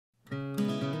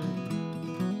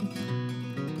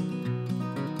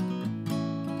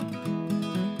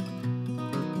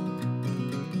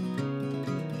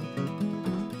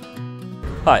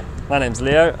Hi, my name's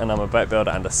Leo and I'm a boat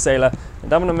builder and a sailor,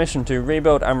 and I'm on a mission to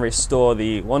rebuild and restore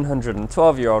the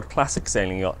 112-year-old classic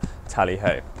sailing yacht Tally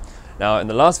Ho. Now in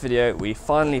the last video we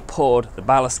finally poured the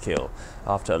ballast keel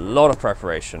after a lot of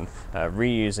preparation,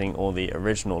 reusing all the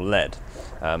original lead,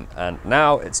 and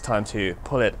now it's time to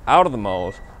pull it out of the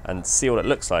mould and see what it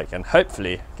looks like and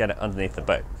hopefully get it underneath the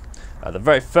boat. The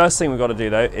very first thing we've got to do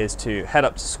though is to head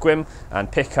up to Squim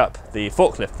and pick up the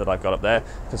forklift that I've got up there,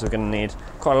 because we're going to need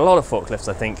quite a lot of forklifts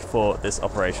I think for this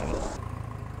operation.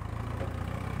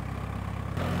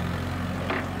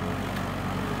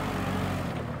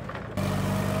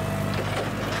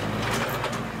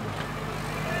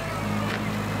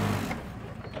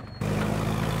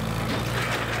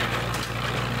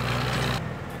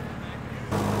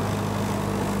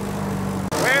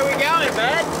 Where are we going,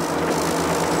 bud?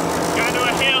 Going to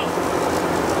a hill.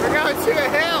 We're going to a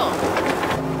hill.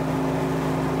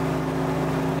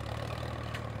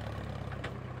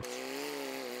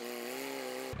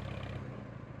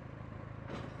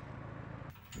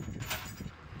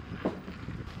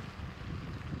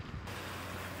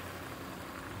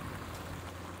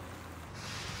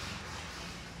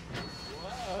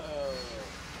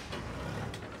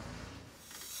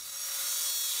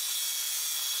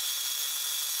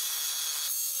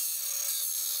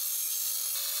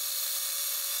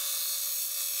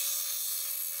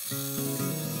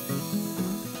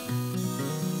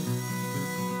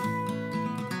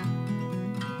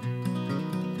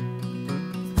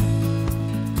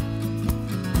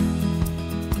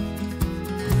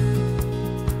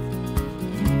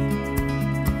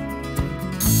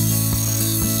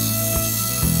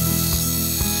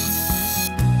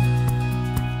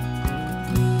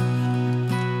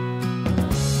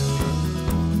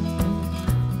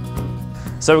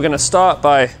 So we're going to start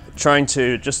by trying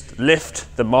to just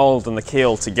lift the mould and the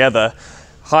keel together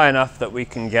high enough that we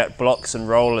can get blocks and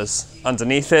rollers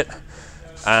underneath it.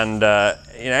 And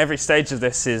every stage of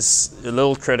this is a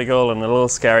little critical and a little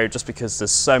scary just because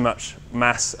there's so much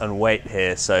mass and weight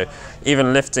here. So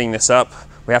even lifting this up,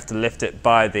 we have to lift it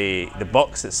by the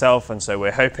box itself, and so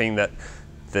we're hoping that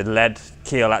the lead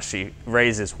keel actually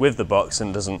raises with the box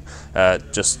and doesn't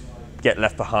just get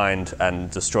left behind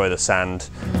and destroy the sand.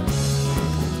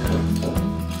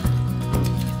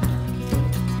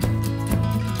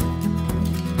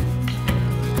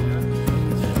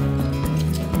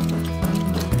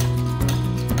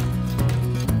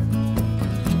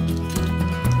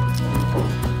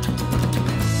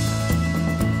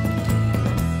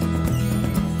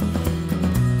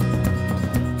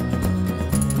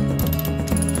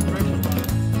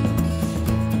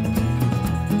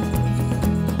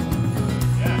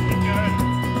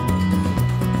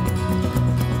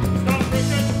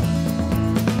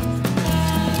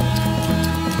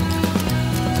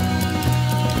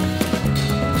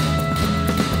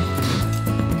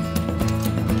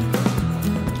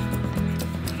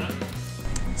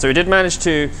 So we did manage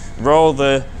to roll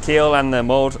the keel and the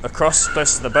mould across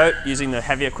close to the boat using the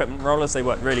heavy equipment rollers. They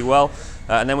worked really well.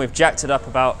 And then we've jacked it up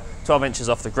about 12 inches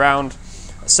off the ground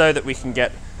so that we can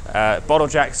get bottle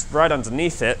jacks right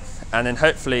underneath it, and then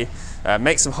hopefully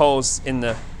make some holes in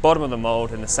the bottom of the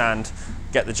mould in the sand,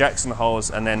 get the jacks in the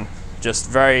holes, and then just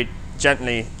very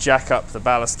gently jack up the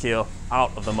ballast keel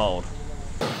out of the mould.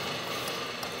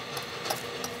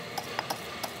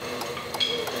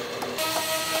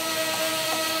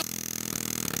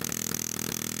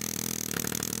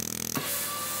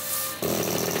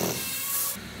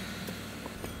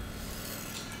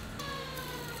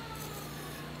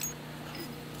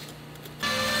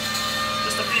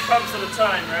 Pumps at a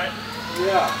time, right?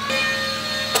 Yeah.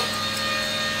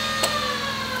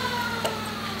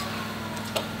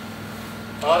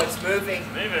 Oh, it's moving.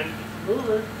 It's moving.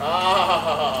 Moving.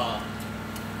 Oh.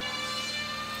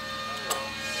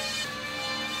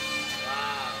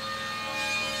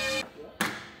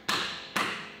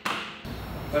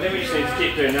 I think we just need to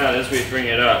keep doing that as we bring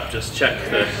it up. Just check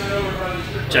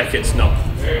it's not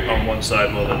on one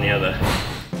side more than the other.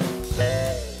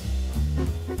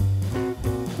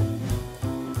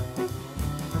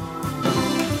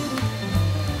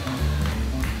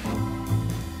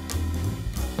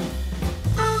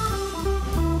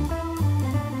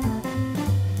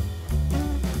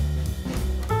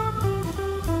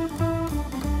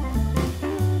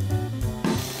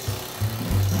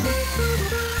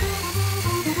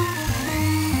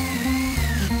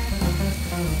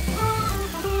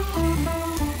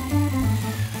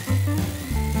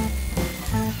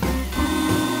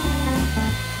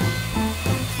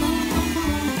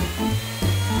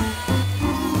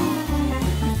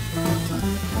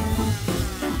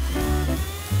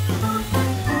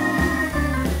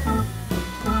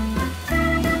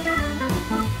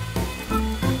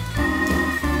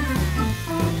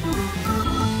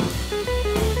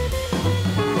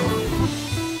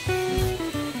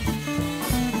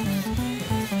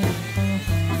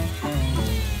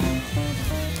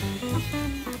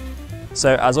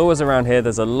 So as always around here,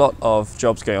 there's a lot of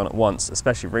jobs going on at once,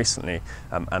 especially recently.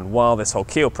 And while this whole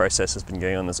keel process has been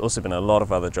going on, there's also been a lot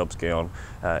of other jobs going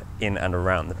on in and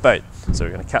around the boat. So we're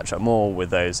going to catch up more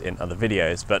with those in other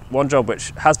videos. But one job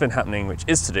which has been happening, which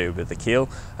is to do with the keel,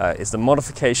 is the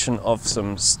modification of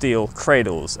some steel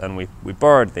cradles. And we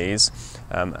borrowed these,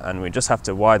 and we just have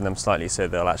to widen them slightly so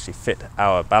they'll actually fit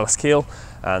our ballast keel.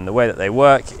 And the way that they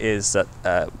work is that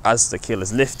as the keel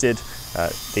is lifted,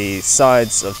 the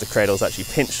sides of the cradles actually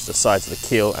pinch the sides of the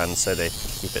keel, and so they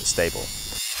keep it stable.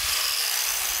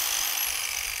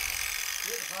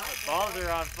 The balls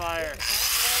are on fire.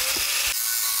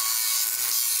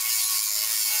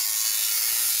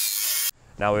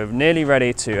 Now we're nearly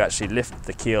ready to actually lift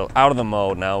the keel out of the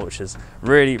mould now, which is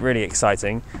really, really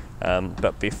exciting.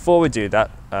 But before we do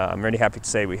that, I'm really happy to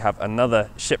say we have another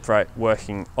shipwright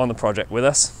working on the project with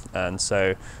us, and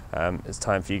so it's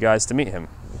time for you guys to meet him.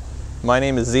 My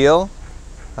name is Zeal.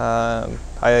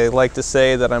 I like to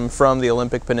say that I'm from the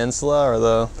Olympic Peninsula,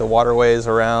 or the waterways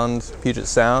around Puget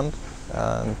Sound.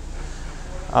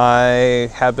 I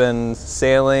have been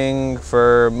sailing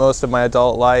for most of my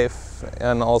adult life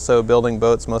and also building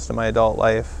boats most of my adult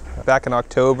life. Back in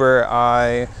October,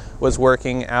 I was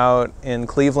working out in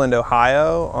Cleveland,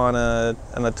 Ohio on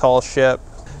a tall ship,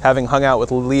 having hung out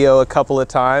with Leo a couple of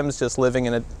times, just living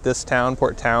in this town,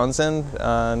 Port Townsend.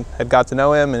 Had got to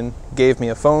know him and gave me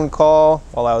a phone call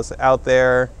while I was out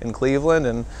there in Cleveland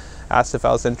and asked if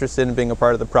I was interested in being a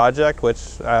part of the project,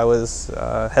 which I was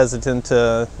hesitant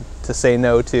to say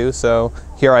no to. So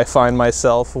here I find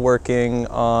myself working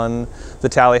on the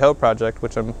Tally Ho project,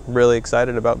 which I'm really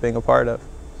excited about being a part of.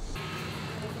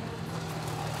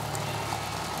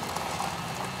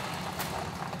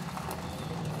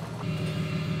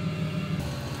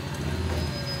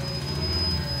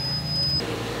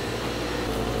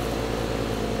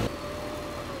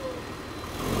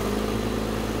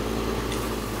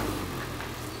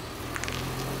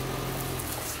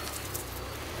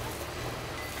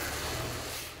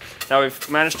 Now we've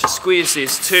managed to squeeze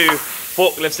these two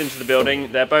forklifts into the building.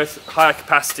 They're both higher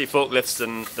capacity forklifts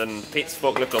than Pete's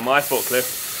forklift or my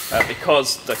forklift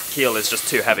because the keel is just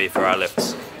too heavy for our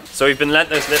lifts. So we've been lent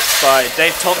those lifts by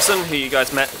Dave Thompson, who you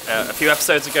guys met a few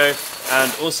episodes ago,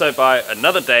 and also by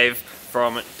another Dave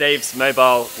from Dave's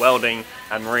Mobile Welding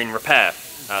and Marine Repair.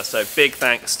 So big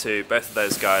thanks to both of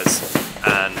those guys,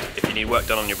 and if you need work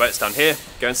done on your boats down here,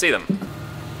 go and see them.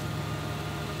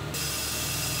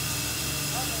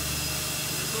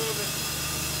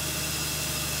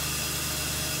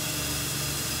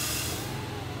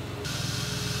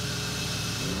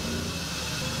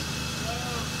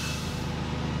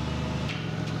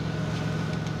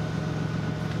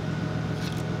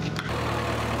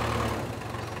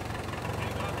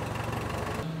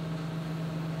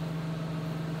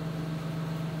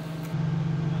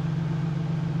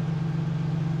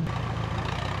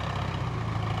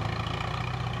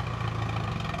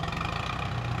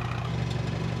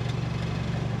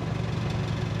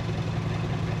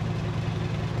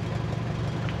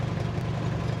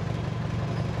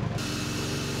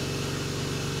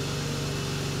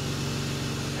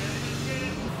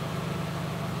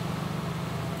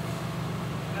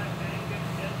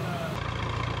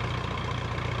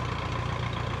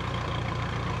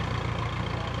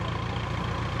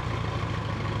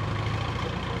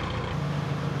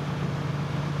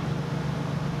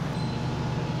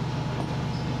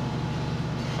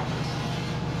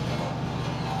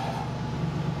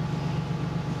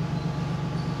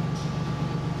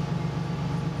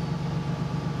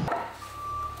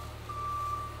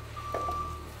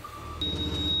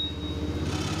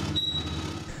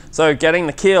 So getting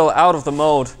the keel out of the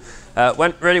mould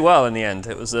went really well in the end.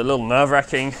 It was a little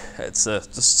nerve-wracking. It's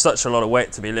just such a lot of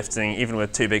weight to be lifting, even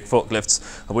with two big forklifts.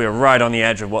 We were right on the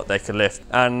edge of what they could lift.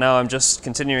 And now I'm just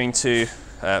continuing to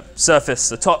surface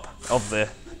the top of the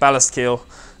ballast keel,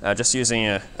 just using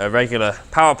a regular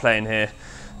power plane here.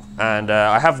 And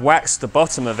I have waxed the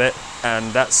bottom of it,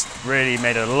 and that's really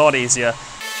made it a lot easier.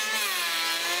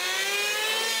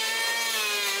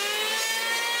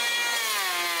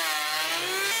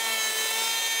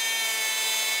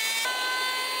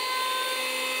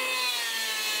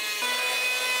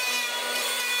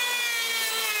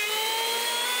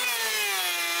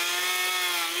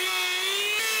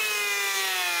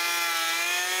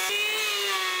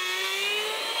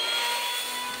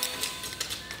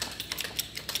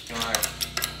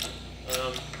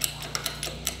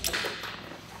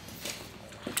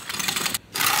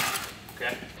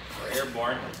 Okay, we're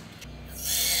airborne.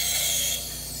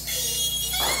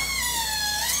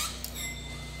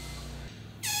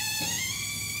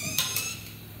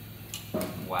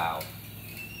 Wow.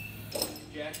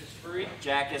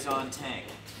 Jack is on tank.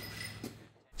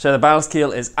 So the ballast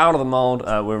keel is out of the mould.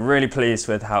 We're really pleased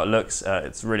with how it looks.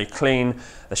 It's really clean.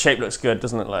 The shape looks good.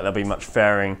 Doesn't look like there'll be much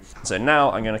fairing. So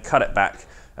now I'm going to cut it back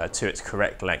to its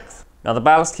correct length. Now the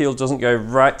ballast keel doesn't go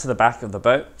right to the back of the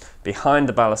boat. Behind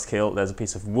the ballast keel there's a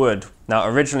piece of wood. Now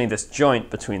originally this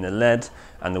joint between the lead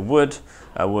and the wood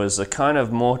was a kind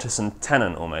of mortise and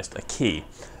tenon, almost a key.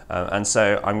 And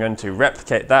so I'm going to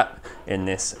replicate that in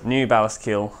this new ballast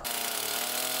keel.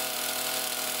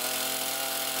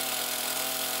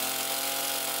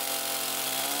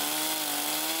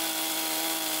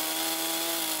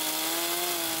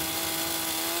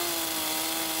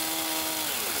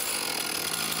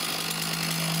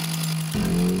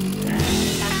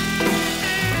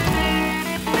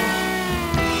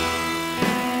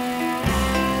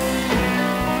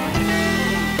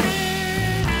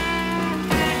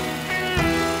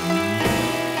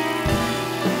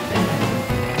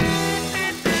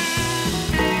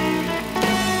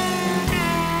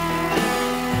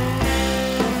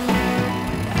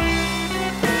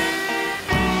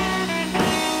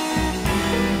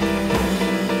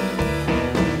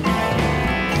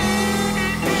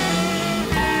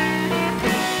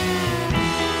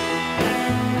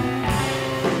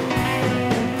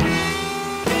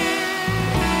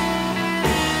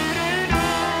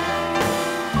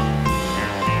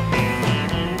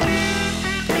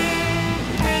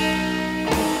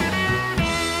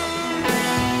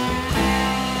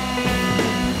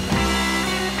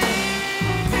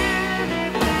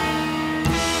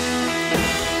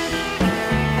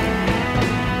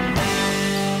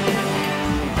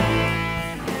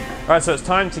 Right, so it's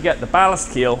time to get the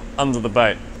ballast keel under the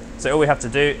boat. So all we have to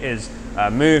do is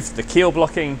move the keel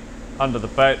blocking under the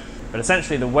boat, but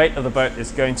essentially the weight of the boat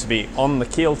is going to be on the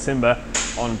keel timber,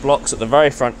 on blocks at the very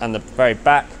front and the very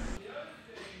back.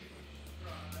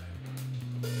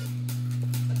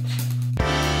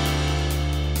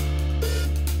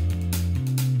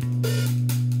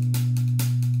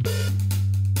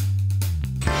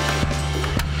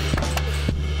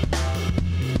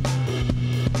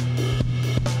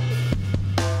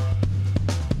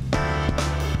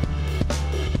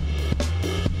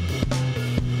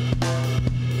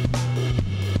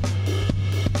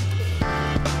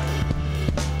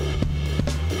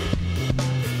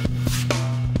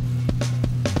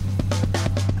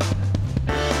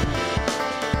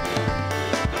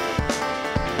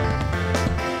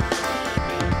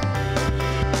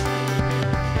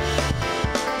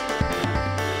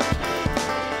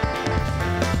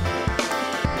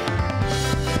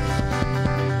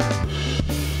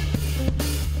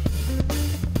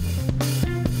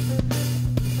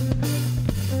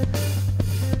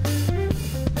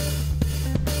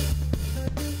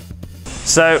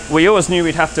 So we always knew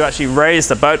we'd have to actually raise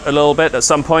the boat a little bit at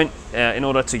some point in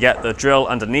order to get the drill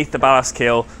underneath the ballast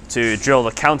keel to drill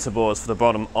the counterbores for the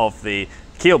bottom of the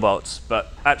keel bolts.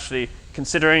 But actually,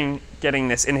 considering getting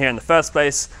this in here in the first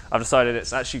place, I've decided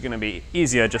it's actually going to be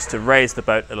easier just to raise the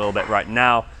boat a little bit right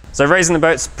now. So raising the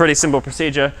boat's a pretty simple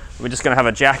procedure. We're just going to have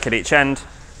a jack at each end,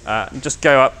 just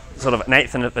go up sort of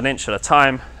 1/8 of an inch at a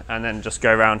time, and then just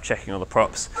go around checking all the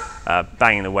props,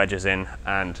 banging the wedges in,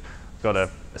 and got a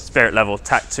spirit level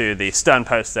tacked to the stern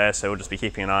post there, so we'll just be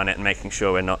keeping an eye on it and making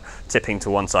sure we're not tipping to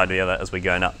one side or the other as we're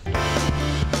going up.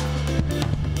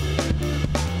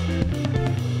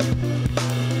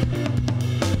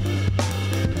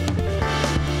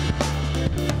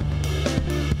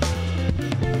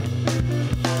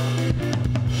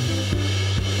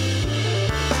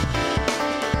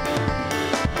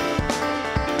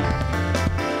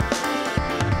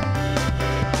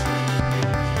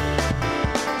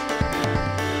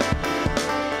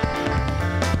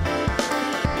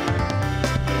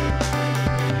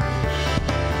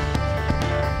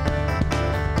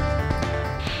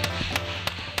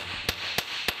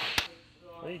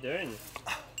 What are you doing?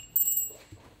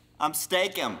 I'm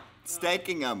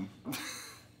staking them.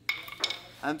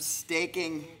 I'm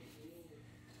staking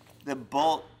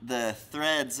the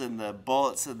threads and the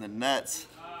bolts and the nuts.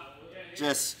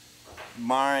 Just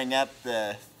marring up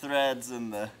the threads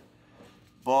and the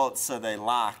bolts so they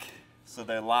lock. So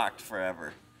they're locked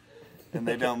forever. And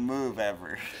they don't move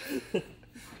ever.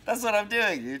 That's what I'm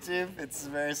doing, YouTube. It's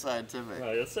very scientific.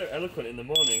 Wow, you're so eloquent in the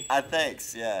morning.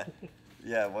 Thanks, yeah.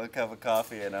 Yeah, 1 cup of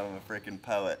coffee and I'm a freaking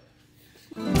poet.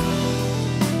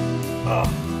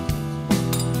 Oh.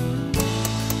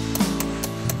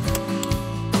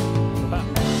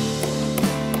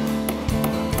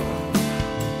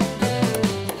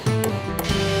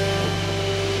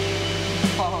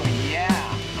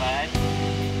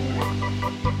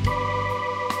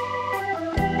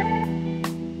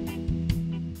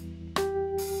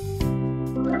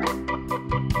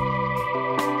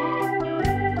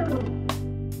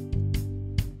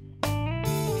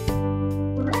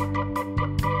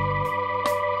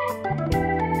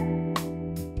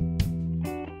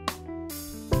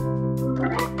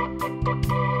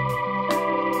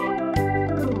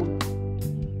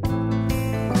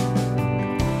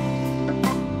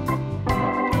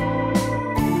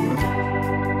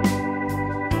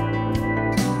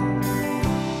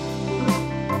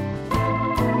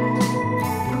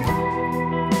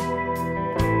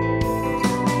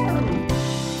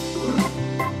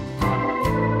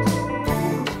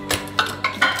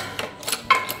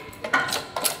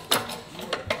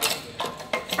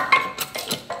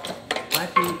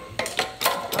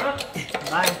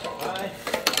 Bye. Bye.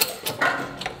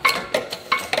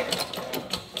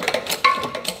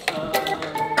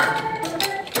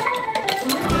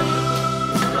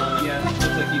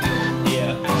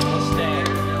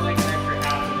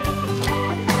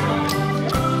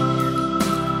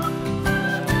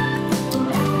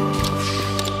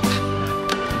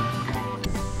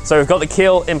 So we've got the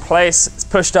keel in place, it's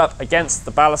pushed up against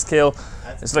the ballast keel.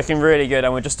 It's looking really good,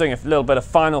 and we're just doing a little bit of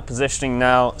final positioning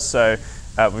now. So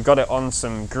we've got it on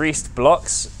some greased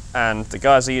blocks, and the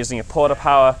guys are using a porta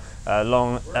power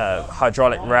long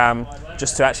hydraulic ram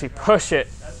just to actually push it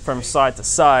from side to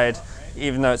side,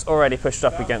 even though it's already pushed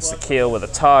up against the keel with a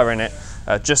tar in it,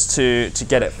 just to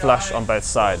get it flush on both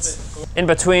sides. In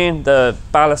between the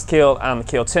ballast keel and the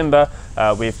keel timber,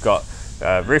 we've got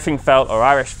roofing felt or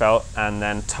Irish felt, and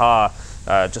then tar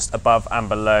just above and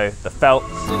below the felt.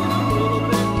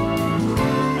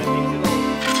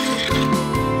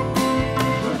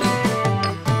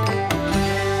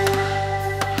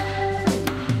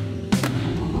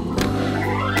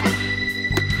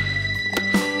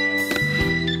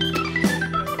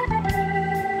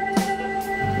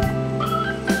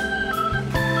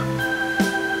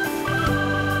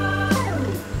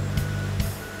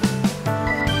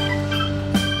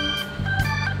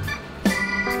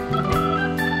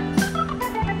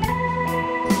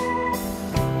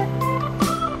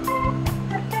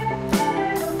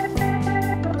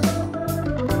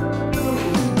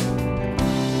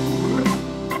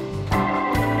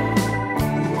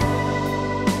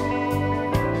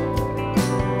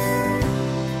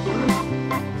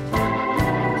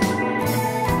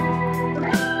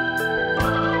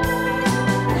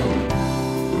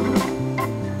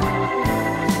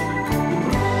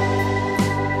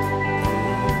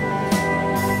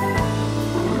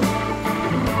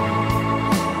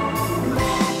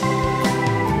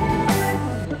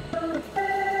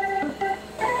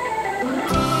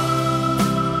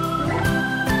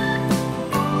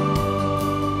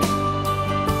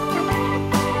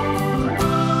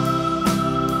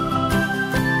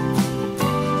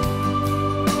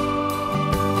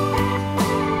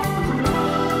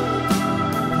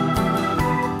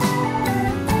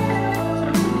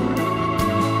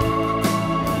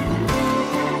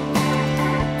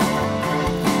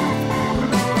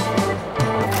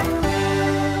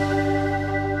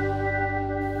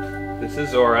 This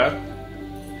is Zora.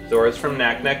 Zora's from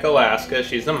Naknek, Alaska.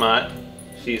 She's a mutt.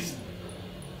 She's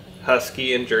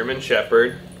husky and German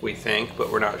shepherd, we think, but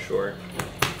we're not sure.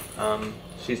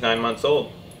 She's 9 months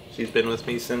old. She's been with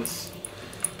me since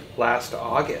last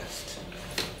August.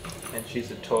 And she's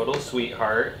a total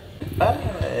sweetheart.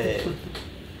 Hey.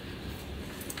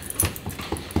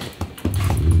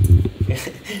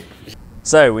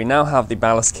 So we now have the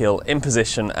ballast keel in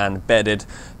position and bedded,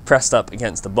 pressed up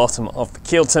against the bottom of the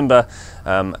keel timber,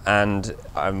 and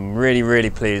I'm really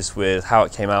pleased with how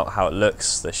it came out, how it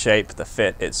looks, the shape, the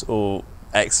fit. It's all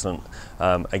excellent.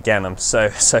 Again, I'm so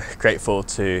grateful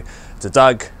to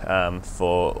Doug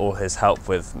for all his help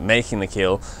with making the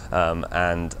keel,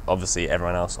 and obviously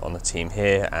everyone else on the team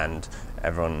here and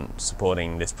everyone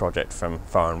supporting this project from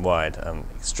far and wide. I'm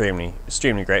extremely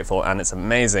grateful, and it's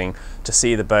amazing to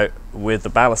see the boat with the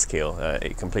ballast keel.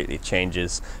 It completely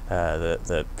changes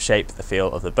the shape, the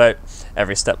feel of the boat.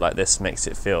 Every step like this makes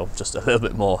it feel just a little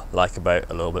bit more like a boat,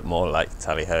 a little bit more like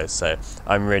Tally Ho. So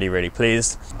I'm really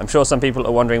pleased. I'm sure some people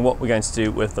are wondering what we're going to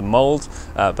do with the mould,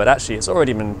 but actually it's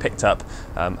already been picked up.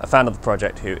 A fan of the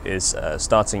project who is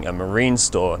starting a marine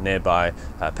store nearby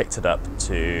picked it up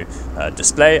to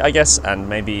display, I guess, and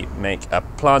maybe make a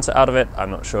planter out of it.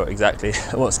 I'm not sure exactly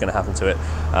what's going to happen to it,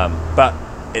 but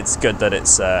it's good that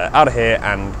it's out of here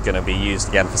and going to be used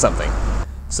again for something.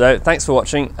 So thanks for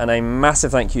watching, and a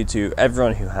massive thank you to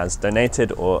everyone who has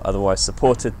donated or otherwise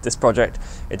supported this project.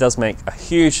 It does make a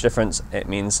huge difference. It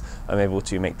means I'm able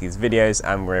to make these videos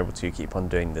and we're able to keep on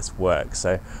doing this work.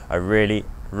 So I really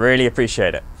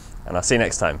appreciate it, and I'll see you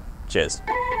next time. Cheers.